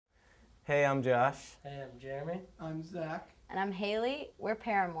Hey, I'm Josh. Hey, I'm Jeremy. I'm Zach. And I'm Haley. We're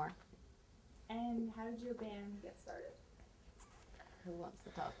Paramore. And how did your band get started? Who wants to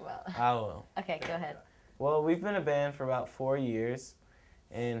talk about? I will. Okay, go ahead. Well, we've been a band for about 4 years,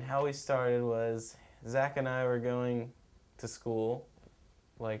 and how we started was Zach and I were going to school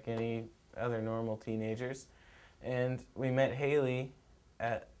like any other normal teenagers, and we met Haley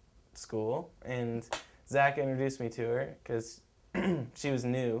at school, and Zach introduced me to her because she was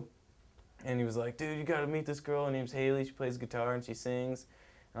new, and he was like, dude, you gotta meet this girl, her name's Haley, she plays guitar and she sings,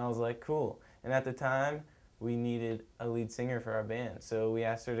 and I was like, cool. And at the time, we needed a lead singer for our band, so we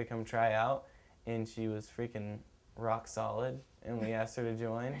asked her to come try out, and she was freaking rock solid, and we asked her to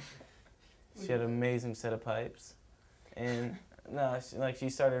join. She had an amazing set of pipes, and she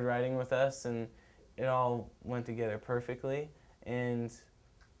started writing with us, and it all went together perfectly, and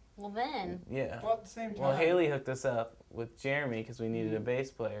Well then, yeah. Well, at the same time. Well, Haley hooked us up with Jeremy because we needed a bass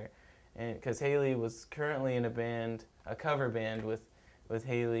player, and because Haley was currently in a band, a cover band with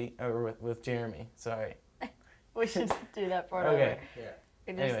Haley or with Jeremy. Sorry. we should do that part Okay. over. Yeah.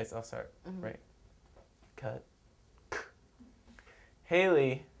 We just- Anyways, I'll start. Right. Cut.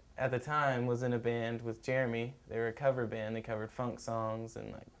 Haley at the time was in a band with Jeremy. They were a cover band. They covered funk songs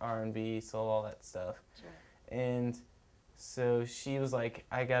and like R&B, soul, all that stuff. Sure. And so she was like,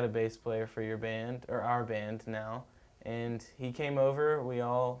 I got a bass player for your band, or our band now. And he came over, we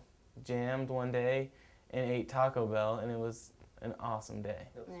all jammed one day and ate Taco Bell, and it was an awesome day.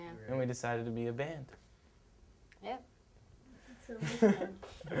 That was Yeah. great. And we decided to be a band. That's really fun.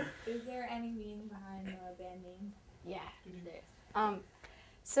 Is there any meaning behind the band name? Yeah.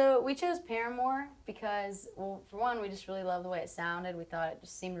 So we chose Paramore because, well, for one, we just really loved the way it sounded. We thought it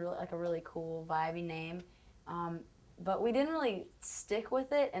just seemed really, like a really cool, vibey name. But we didn't really stick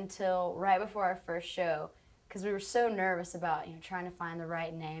with it until right before our first show because we were so nervous about trying to find the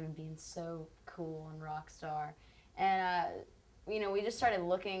right name and being so cool and rock star. And we just started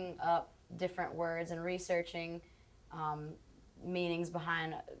looking up different words and researching meanings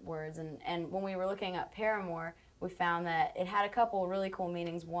behind words. And when we were looking up Paramore, we found that it had a couple really cool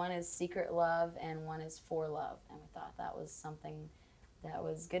meanings. One is secret love and one is for love. And we thought that was something that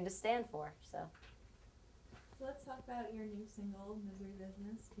was good to stand for. So Let's talk about your new single, Misery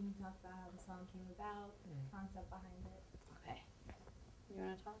Business. Can you talk about how the song came about, the concept behind it? okay. You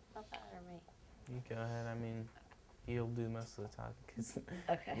want to talk about that or me? You go ahead. I mean, you'll do most of the talking because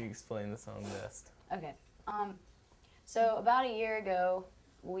Okay. you explain the song best. Okay. So about a year ago,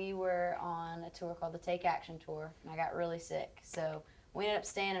 we were on a tour called the Take Action Tour, and I got really sick. So we ended up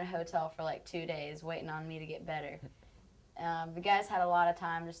staying in a hotel for like 2 days, waiting on me to get better. The guys had a lot of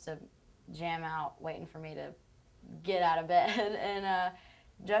time just to jam out, waiting for me to get out of bed. And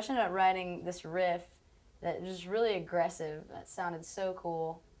Josh ended up writing this riff that was really aggressive. That sounded so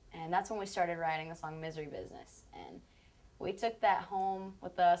cool. And that's when we started writing the song Misery Business. And we took that home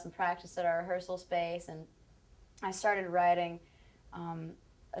with us and practiced at our rehearsal space. And I started writing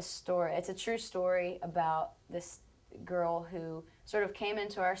a story. It's a true story about this girl who sort of came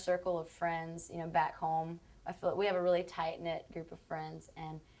into our circle of friends, back home. I feel like we have a really tight-knit group of friends,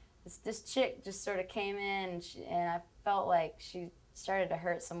 and this chick just sort of came in, and I felt like she started to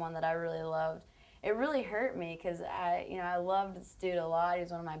hurt someone that I really loved. It really hurt me because I loved this dude a lot. He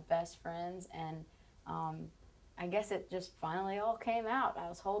was one of my best friends, and I guess it just finally all came out. I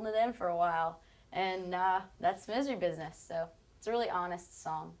was holding it in for a while, and that's Misery Business. So it's a really honest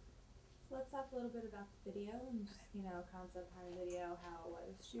song. So let's talk a little bit about the video and just, concept behind the video, how it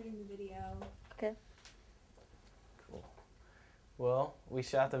was shooting the video. Okay. Cool. Well, we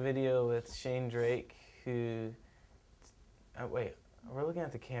shot the video with Shane Drake, who. Wait, we're looking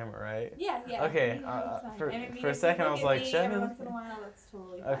at the camera, right? Yeah. Okay, That's fine. for- And if for a you second I look was at like, me should I every be once in a while, that's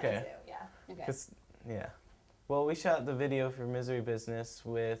totally fine Okay. too. Yeah. Okay. 'Cause, yeah. Well, we shot the video for Misery Business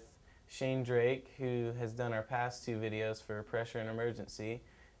with Shane Drake, who has done our past 2 videos for Pressure and Emergency,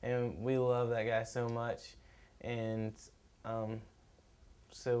 and we love that guy so much, and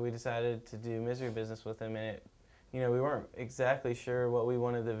so we decided to do Misery Business with him, and we weren't exactly sure what we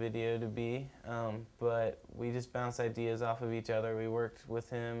wanted the video to be, but we just bounced ideas off of each other. We worked with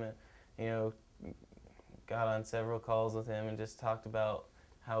him, and, got on several calls with him and just talked about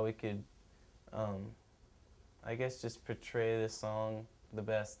how we could, I guess, just portray this song the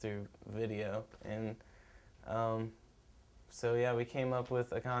best through video. And so yeah, we came up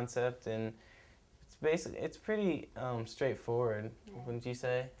with a concept, and it's pretty straightforward, wouldn't you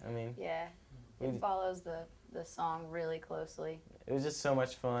say? I mean, Yeah. It follows the song really closely. it was just so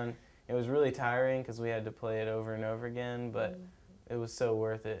much fun. It was really tiring because we had to play it over and over again, but it was so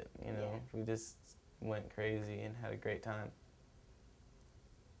worth it. Yeah. We just went crazy and had a great time.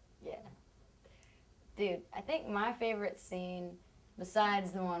 Yeah. Dude, I think my favorite scene, besides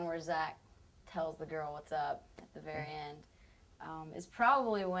the one where Zach tells the girl what's up at the very end, is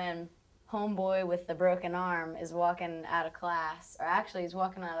probably when homeboy with the broken arm is walking out of class, or actually he's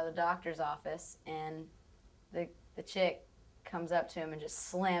walking out of the doctor's office, and the chick comes up to him and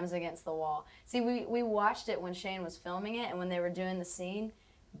just slams against the wall. See, we watched it when Shane was filming it and when they were doing the scene,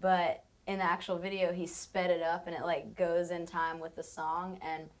 but in the actual video he sped it up and it like goes in time with the song,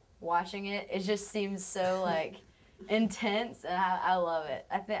 and watching it, it just seems so like intense, and I love it.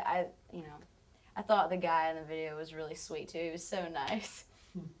 I thought the guy in the video was really sweet too. He was so nice.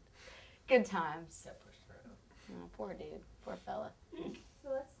 Good times. Oh, poor dude, poor fella. So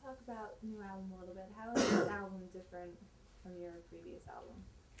let's talk about the new album a little bit. How is this album different from your previous album?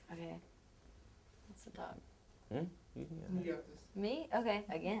 Okay. What's the dog? You can go. You got this. Me? Okay,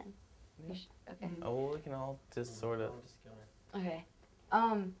 again. Yeah. Okay. Oh, well, we can all just sort of. Okay.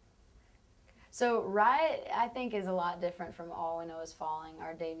 So Riot, I think, is a lot different from All We Know Is Falling,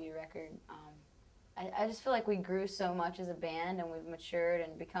 our debut record. I just feel like we grew so much as a band, and we've matured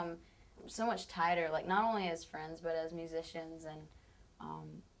and become so much tighter, like not only as friends but as musicians, and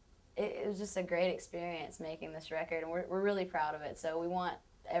it was just a great experience making this record, and we're really proud of it. So we want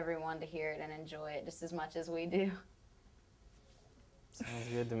everyone to hear it and enjoy it just as much as we do. Sounds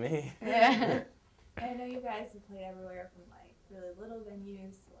good to me. Yeah. I know you guys have played everywhere from like really little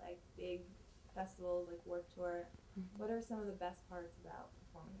venues to like big festivals like Warped Tour. What are some of the best parts about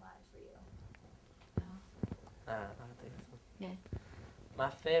performing live for you? I think so. Yeah. My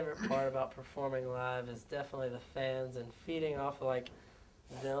favorite part about performing live is definitely the fans and feeding off of like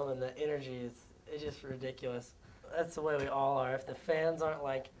them, and the energy is it's just ridiculous. That's the way we all are. If the fans aren't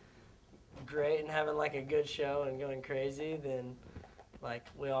like great and having like a good show and going crazy, then like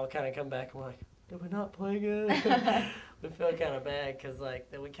we all kind of come back and we're like, did we not play good? We feel kind of bad because like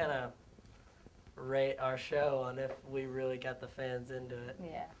that we kind of rate our show on if we really got the fans into it.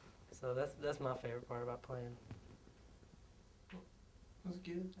 Yeah. So that's my favorite part about playing. That was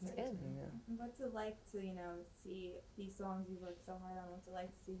good. That's good. Yeah. What's it like to, see these songs you've worked so hard on? What's it like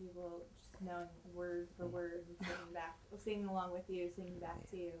to see people just knowing word for word and singing along with you, singing back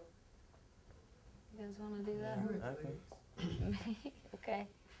to you? You guys want to do that? Okay. Okay.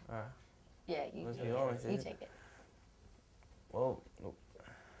 Yeah, you Let's take be honest, it. You yeah. take it. Well,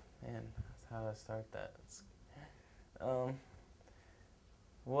 man, that's how to start that.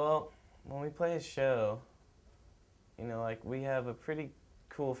 Well, when we play a show, like we have a pretty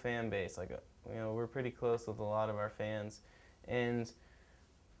cool fan base. Like, we're pretty close with a lot of our fans, and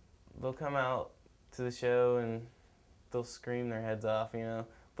they'll come out to the show and they'll scream their heads off.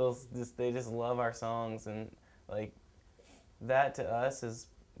 They just love our songs, and like that to us is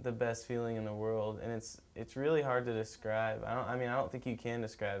the best feeling in the world, and it's really hard to describe. I don't think you can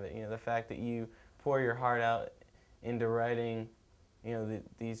describe it. The fact that you pour your heart out into writing,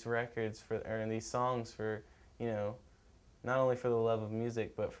 these records or these songs for, not only for the love of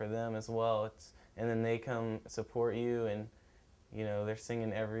music but for them as well. And then they come support you, and they're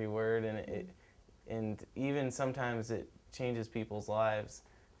singing every word, and even sometimes it changes people's lives.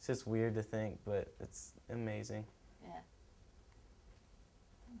 It's just weird to think, but it's amazing. Yeah.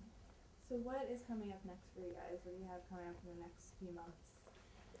 So what is coming up next for you guys? What do you have coming up in the next few months?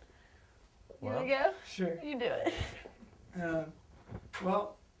 You want to go? Sure. You do it.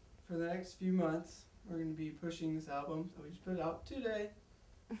 Well, for the next few months, we're going to be pushing this album. So we just put it out today,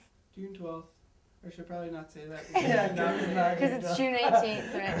 June 12th. Or should I probably not say that? Because it's June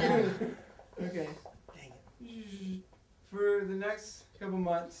 18th right now. Okay. Dang it. For the next couple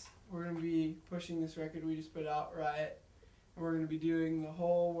months, we're going to be pushing this record we just put out, Riot. And we're going to be doing the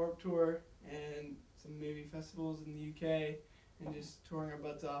whole Warped Tour and some maybe festivals in the UK and just touring our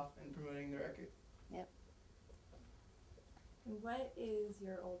butts off and promoting the record. Yep. And what is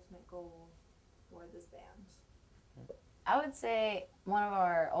your ultimate goal for this band? I would say one of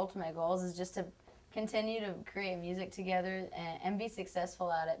our ultimate goals is just to continue to create music together and be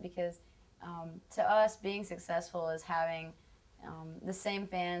successful at it, because to us, being successful is having the same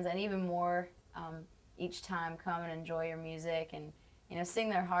fans and even more each time come and enjoy your music and sing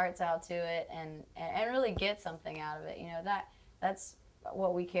their hearts out to it and really get something out of it. That's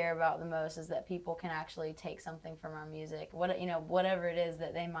what we care about the most, is that people can actually take something from our music, whatever it is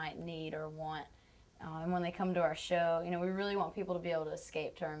that they might need or want. And when they come to our show, we really want people to be able to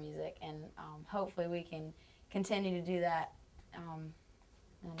escape to our music, and hopefully we can continue to do that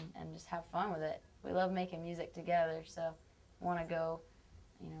and just have fun with it. We love making music together, so I want to go,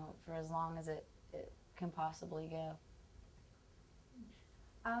 for as long as it can possibly go.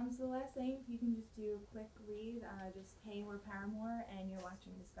 So the last thing, if you can just do a quick read, just hey, we're Paramore, and you're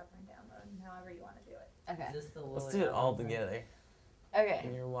watching Discover and Download, and however you want to do it. Okay. Is this the Let's Lily do it all Allen thing? together. Okay.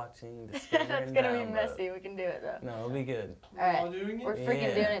 And you're watching Discover That's and gonna be Download. messy. We can do it though. No, it'll be good. We're Alright. all doing it? We're freaking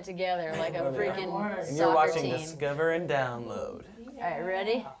Yeah. doing it together like a Love it. freaking And soccer you're watching team. Discover and Download. Alright,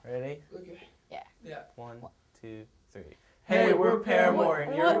 ready? Ready? Okay. Yeah. Yeah. 1, 2, 3. Hey, we're Paramore,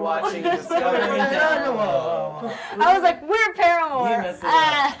 and you're watching Discover and Download. I was like, we're Paramore. You messed it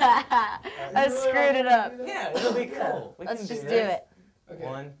up. I screwed it up. Yeah, it'll be cool. We Let's can just do do this. it. Okay.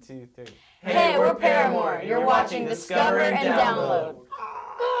 1, 2, 3. Hey, we're Paramore. You're watching Discover and Download.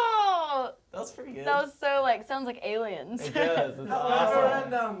 Oh, That was pretty good. that was so like sounds like aliens. It does. It's Discover awesome.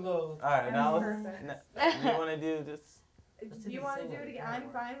 and Download. All right, now Perfect. you want to do this? If you want to do it again, I'm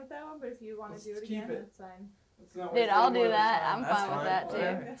fine with that one, but if you want Let's to do it keep again, it. that's fine. Let's not Dude, waste I'll any do more that. time. I'm That's fine with fine. that too.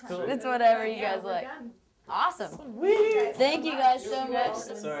 Whatever. It's cool. It's whatever you Yeah, guys we're like. done. Awesome. Sweet. Thank you guys so You're much.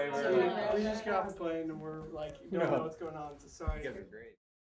 welcome. Sorry, We just got off the plane and we're like, don't know what's going on, so sorry. Great.